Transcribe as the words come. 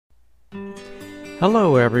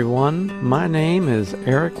Hello everyone, my name is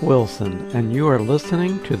Eric Wilson and you are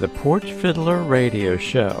listening to the Porch Fiddler Radio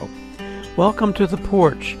Show. Welcome to the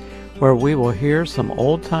porch, where we will hear some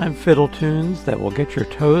old-time fiddle tunes that will get your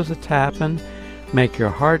toes a-tapping, make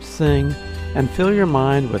your heart sing, and fill your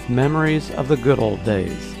mind with memories of the good old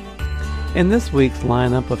days. In this week's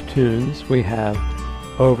lineup of tunes we have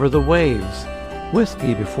Over the Waves,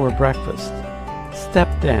 Whiskey Before Breakfast,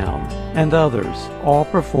 Step Down, and others, all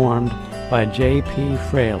performed by J.P.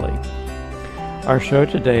 Fraley. Our show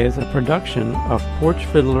today is a production of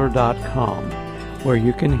PorchFiddler.com, where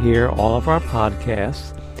you can hear all of our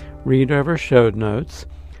podcasts, read over show notes,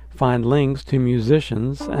 find links to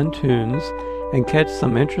musicians and tunes, and catch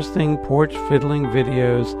some interesting porch fiddling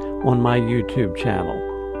videos on my YouTube channel.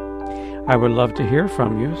 I would love to hear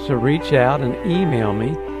from you, so reach out and email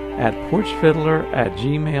me at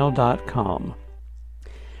porchfiddler@gmail.com.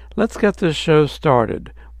 Let's get this show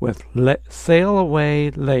started with Sail Away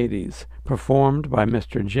Ladies, performed by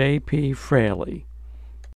Mr. J.P. Fraley.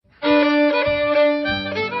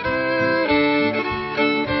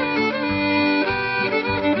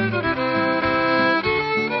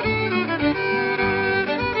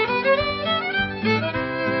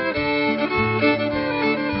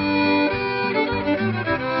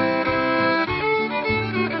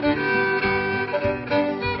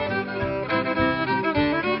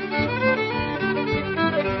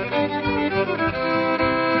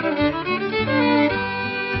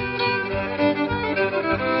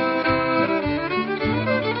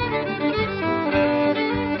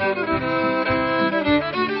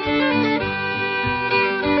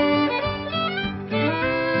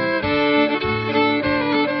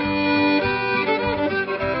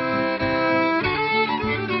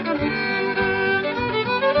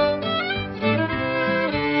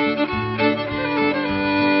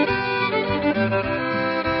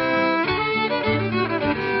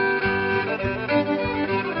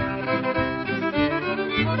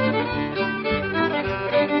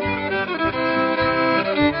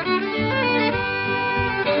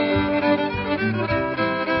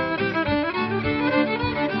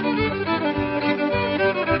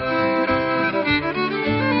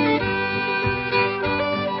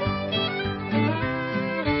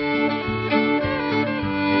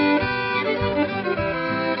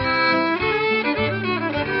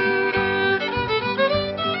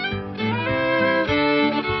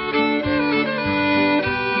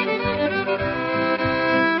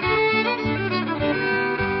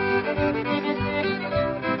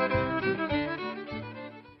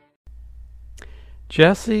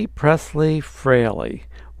 Jesse Presley Fraley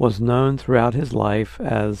was known throughout his life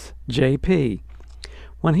as J.P.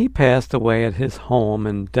 When he passed away at his home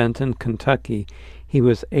in Denton, Kentucky, he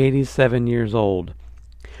was 87 years old.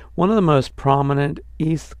 One of the most prominent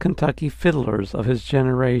East Kentucky fiddlers of his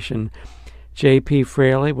generation, J.P.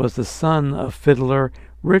 Fraley was the son of fiddler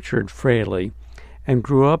Richard Fraley and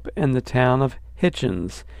grew up in the town of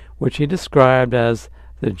Hitchens, which he described as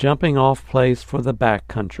the jumping-off place for the back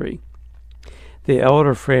country. The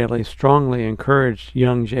elder Fraley strongly encouraged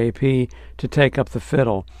young J.P. to take up the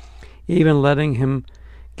fiddle, even letting him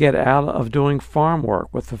get out of doing farm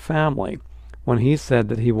work with the family when he said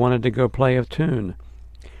that he wanted to go play a tune.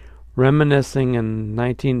 Reminiscing in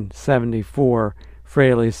 1974,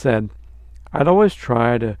 Fraley said, "I'd always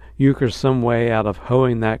try to euchre some way out of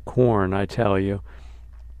hoeing that corn, I tell you."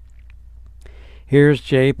 Here's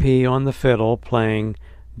J.P. on the fiddle playing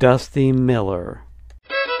Dusty Miller.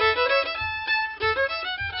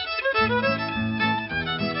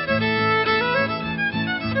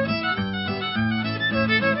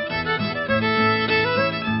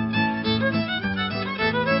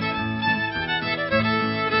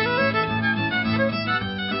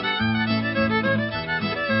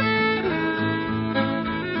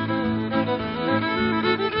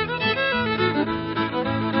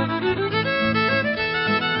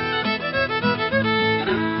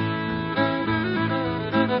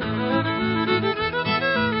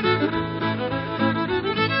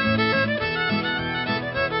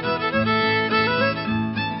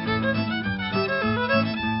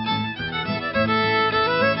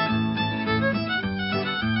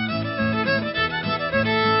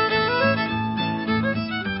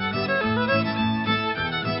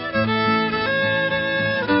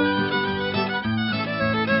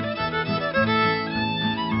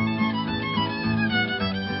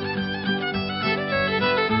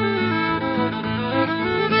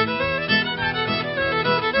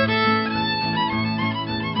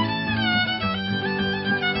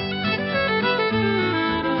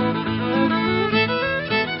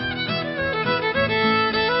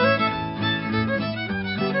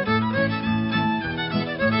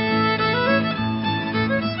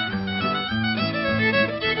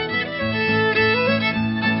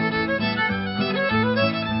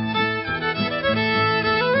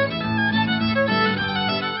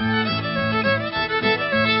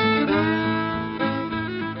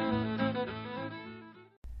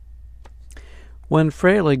 When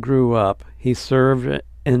Fraley grew up, he served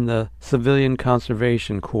in the Civilian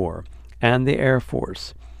Conservation Corps and the Air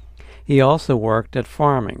Force. He also worked at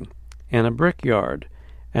farming, in a brickyard,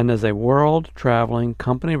 and as a world-traveling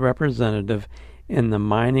company representative in the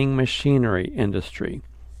mining machinery industry.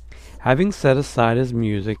 Having set aside his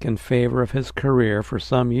music in favor of his career for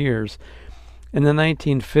some years, in the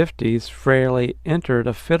 1950s Fraley entered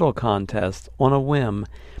a fiddle contest on a whim,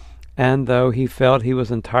 and though he felt he was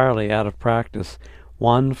entirely out of practice,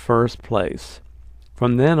 won first place.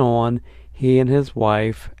 From then on, he and his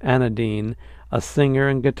wife, Anadine, a singer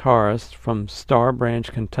and guitarist from Star Branch,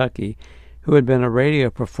 Kentucky, who had been a radio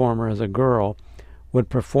performer as a girl, would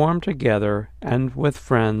perform together and with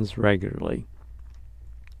friends regularly.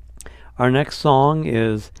 Our next song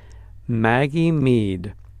is Maggie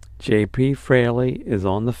Mead. J.P. Fraley is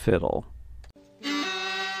on the fiddle.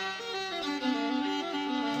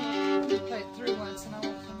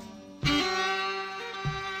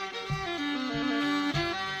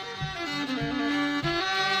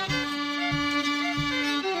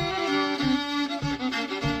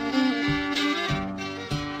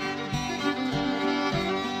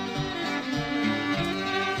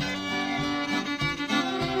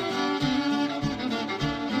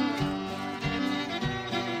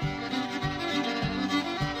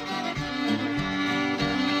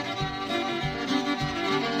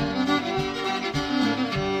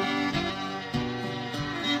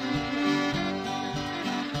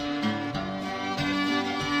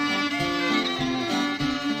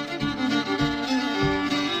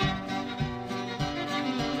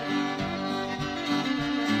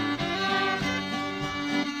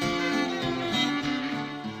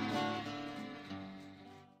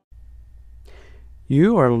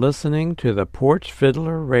 You are listening to the Porch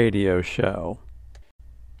Fiddler Radio Show.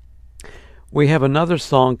 We have another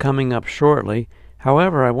song coming up shortly.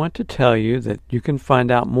 However, I want to tell you that you can find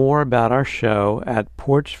out more about our show at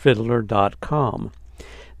porchfiddler.com.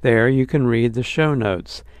 There you can read the show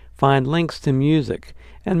notes, find links to music,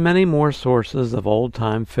 and many more sources of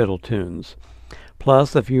old-time fiddle tunes.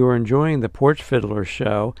 Plus, if you are enjoying the Porch Fiddler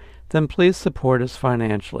Show, then please support us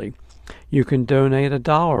financially. You can donate $1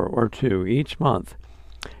 or $2 each month.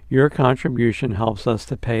 Your contribution helps us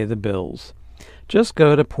to pay the bills. Just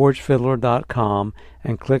go to porchfiddler.com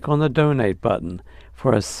and click on the donate button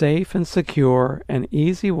for a safe and secure and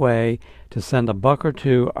easy way to send $1 or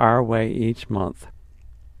 $2 our way each month.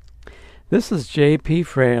 This is J.P.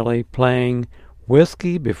 Fraley playing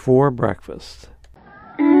Whiskey Before Breakfast.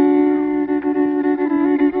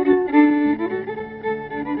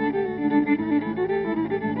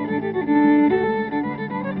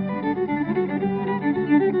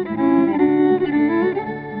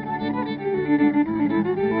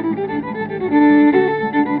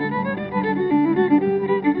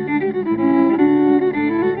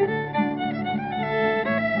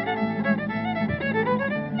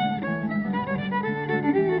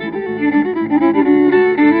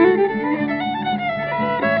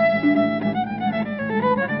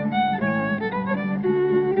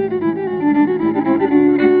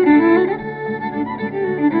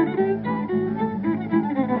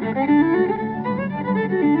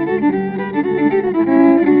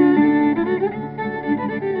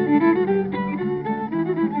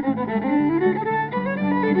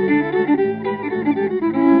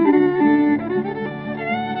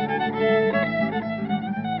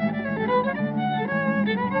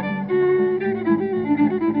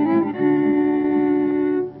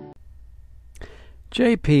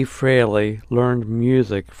 J.P. Fraley learned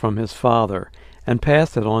music from his father and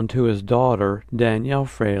passed it on to his daughter, Danielle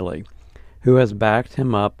Fraley, who has backed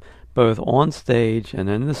him up both on stage and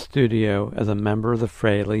in the studio as a member of the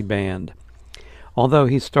Fraley Band. Although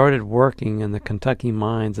he started working in the Kentucky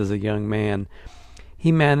mines as a young man,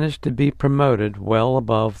 he managed to be promoted well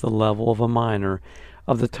above the level of a miner,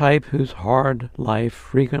 of the type whose hard life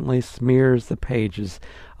frequently smears the pages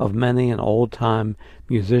of many an old-time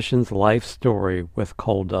musician's life story with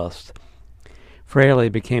coal dust. Fraley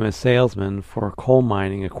became a salesman for coal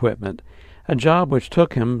mining equipment, a job which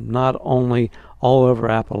took him not only all over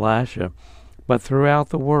Appalachia, but throughout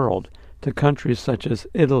the world, to countries such as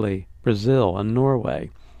Italy, Brazil, and Norway.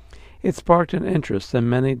 It sparked an interest in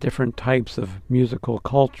many different types of musical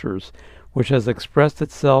cultures, which has expressed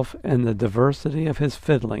itself in the diversity of his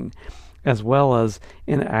fiddling, as well as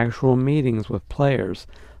in actual meetings with players,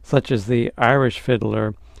 such as the Irish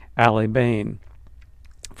fiddler Ali Bain.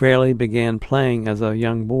 Fraley began playing as a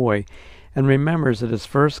young boy, and remembers that his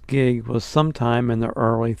first gig was sometime in the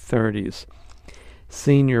early 30s.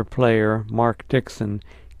 Senior player Mark Dixon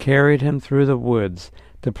carried him through the woods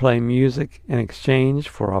to play music in exchange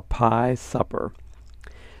for a pie supper.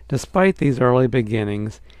 Despite these early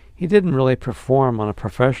beginnings, he didn't really perform on a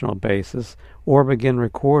professional basis or begin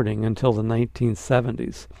recording until the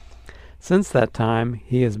 1970s. Since that time,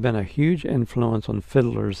 he has been a huge influence on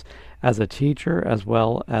fiddlers as a teacher as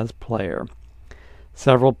well as player.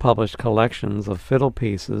 Several published collections of fiddle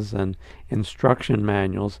pieces and instruction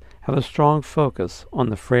manuals have a strong focus on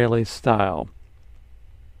the Fraley style.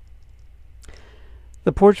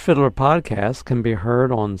 The Porch Fiddler podcast can be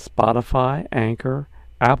heard on Spotify, Anchor,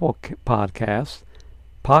 Apple Podcasts,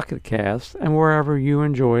 Pocket Casts, and wherever you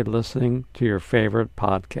enjoy listening to your favorite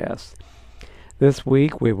podcasts. This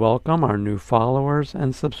week we welcome our new followers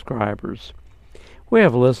and subscribers. We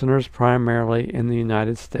have listeners primarily in the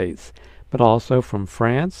United States, but also from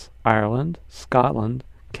France, Ireland, Scotland,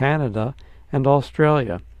 Canada, and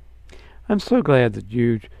Australia. I'm so glad that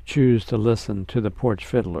you choose to listen to the Porch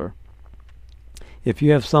Fiddler. If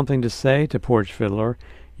you have something to say to Porch Fiddler,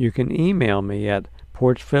 you can email me at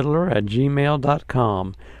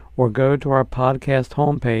porchfiddler@gmail.com or go to our podcast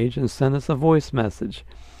homepage and send us a voice message.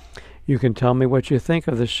 You can tell me what you think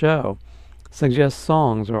of the show, suggest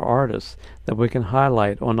songs or artists that we can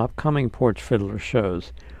highlight on upcoming Porch Fiddler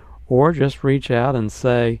shows, or just reach out and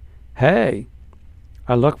say, "Hey!"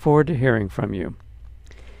 I look forward to hearing from you.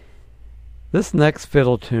 This next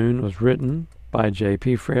fiddle tune was written by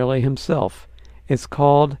J.P. Fraley himself. It's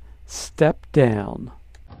called Step Down.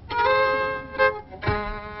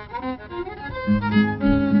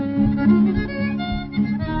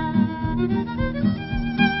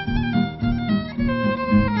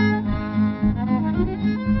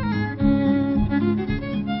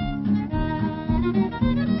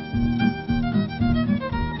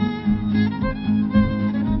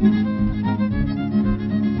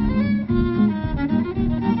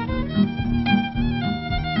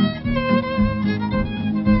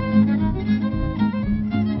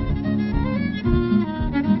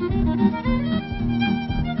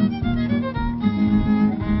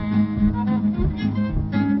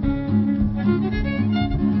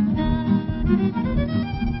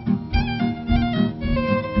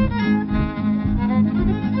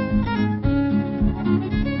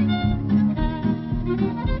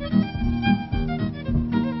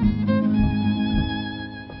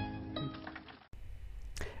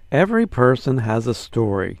 Every person has a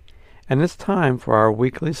story, and it's time for our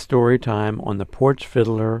weekly story time on the Porch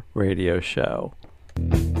Fiddler radio show.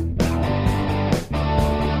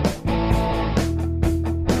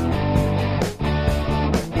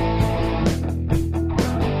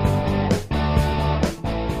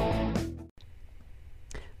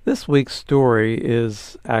 This week's story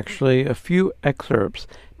is actually a few excerpts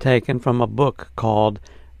taken from a book called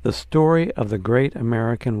The Story of the Great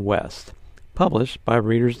American West, published by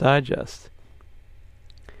Reader's Digest.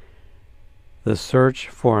 The Search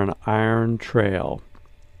for an Iron Trail.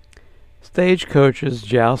 Stagecoaches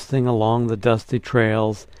jousting along the dusty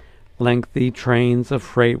trails, lengthy trains of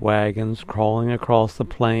freight wagons crawling across the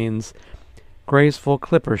plains, graceful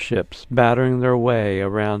clipper ships battering their way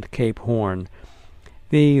around Cape Horn.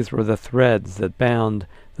 These were the threads that bound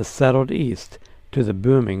the settled East to the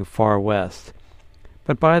booming Far West.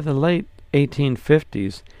 But by the late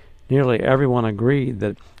 1850s, nearly everyone agreed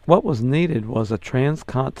that what was needed was a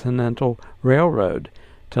transcontinental railroad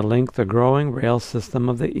to link the growing rail system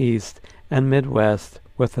of the East and Midwest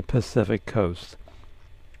with the Pacific coast.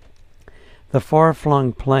 The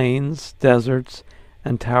far-flung plains, deserts,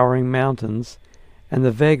 and towering mountains, and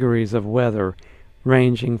the vagaries of weather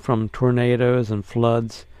ranging from tornadoes and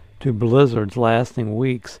floods to blizzards lasting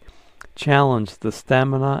weeks, challenged the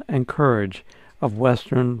stamina and courage of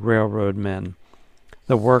Western railroad men.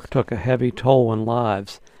 The work took a heavy toll on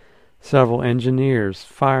lives. Several engineers,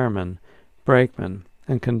 firemen, brakemen,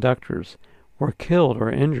 and conductors were killed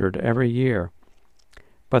or injured every year.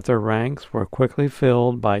 But their ranks were quickly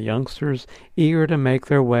filled by youngsters eager to make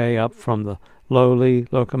their way up from the lowly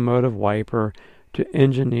locomotive wiper to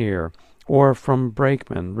engineer, or from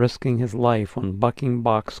brakeman risking his life on bucking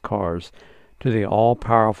boxcars to the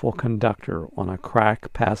all-powerful conductor on a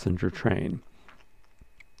crack passenger train.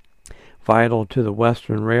 Vital to the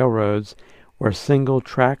Western railroads, where single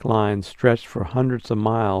track lines stretched for hundreds of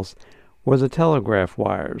miles, were the telegraph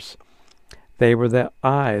wires. They were the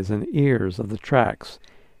eyes and ears of the tracks,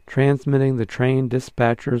 transmitting the train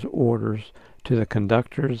dispatcher's orders to the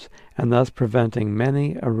conductors and thus preventing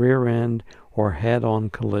many a rear-end or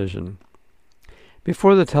head-on collision.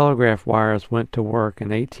 Before the telegraph wires went to work in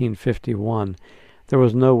 1851, there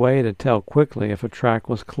was no way to tell quickly if a track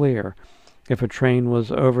was clear, if a train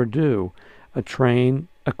was overdue. A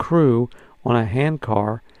crew on a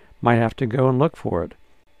handcar might have to go and look for it.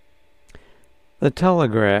 The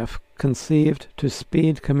telegraph, conceived to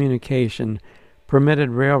speed communication, permitted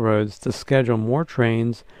railroads to schedule more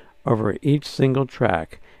trains over each single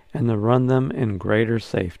track and to run them in greater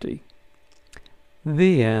safety.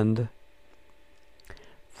 The end.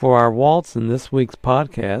 For our waltz in this week's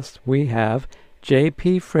podcast, we have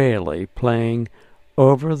J.P. Fraley playing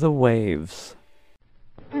Over the Waves.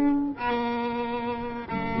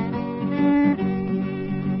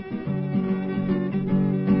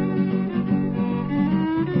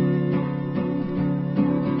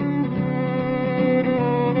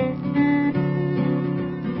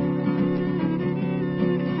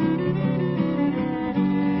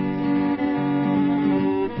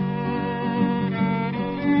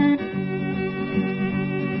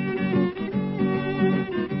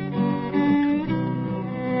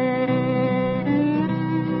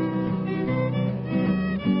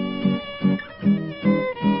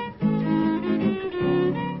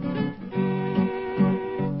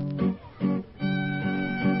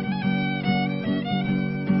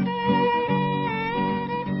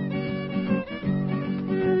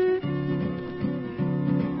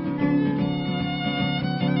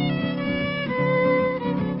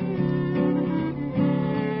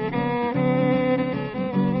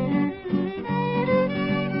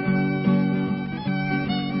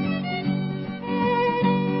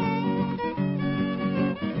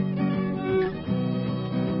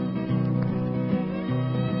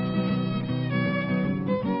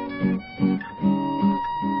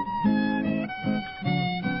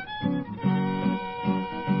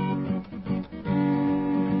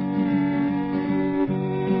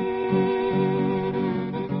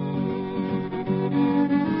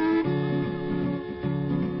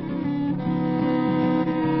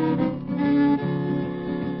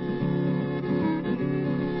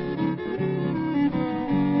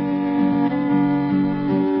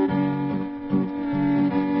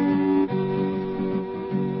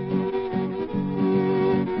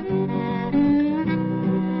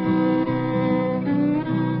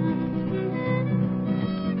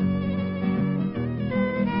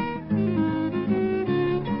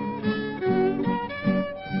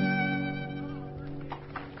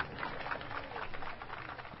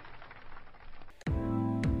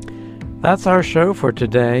 That's our show for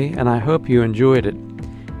today, and I hope you enjoyed it.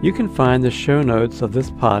 You can find the show notes of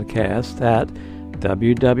this podcast at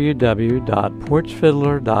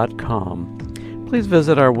www.porchfiddler.com. Please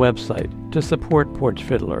visit our website to support Porch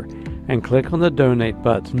Fiddler and click on the donate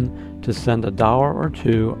button to send $1 or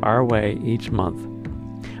 $2 our way each month.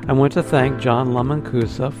 I want to thank John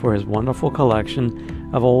Lamancusa for his wonderful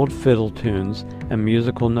collection of old fiddle tunes and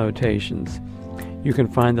musical notations. You can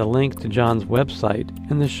find the link to John's website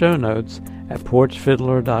in the show notes at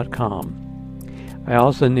porchfiddler.com. I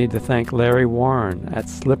also need to thank Larry Warren at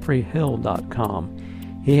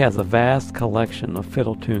slipperyhill.com. He has a vast collection of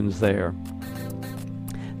fiddle tunes there.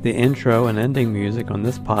 The intro and ending music on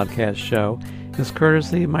this podcast show is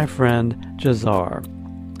courtesy of my friend Jazar.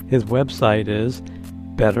 His website is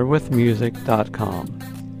betterwithmusic.com.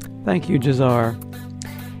 Thank you, Jazar.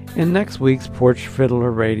 In next week's Porch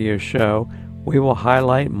Fiddler radio show, we will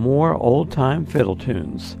highlight more old-time fiddle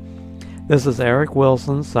tunes. This is Eric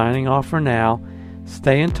Wilson signing off for now.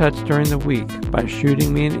 Stay in touch during the week by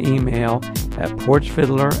shooting me an email at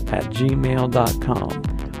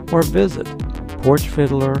porchfiddler@gmail.com or visit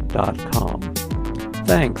porchfiddler.com.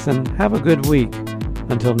 Thanks and have a good week.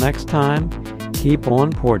 Until next time, keep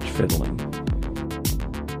on porch fiddling.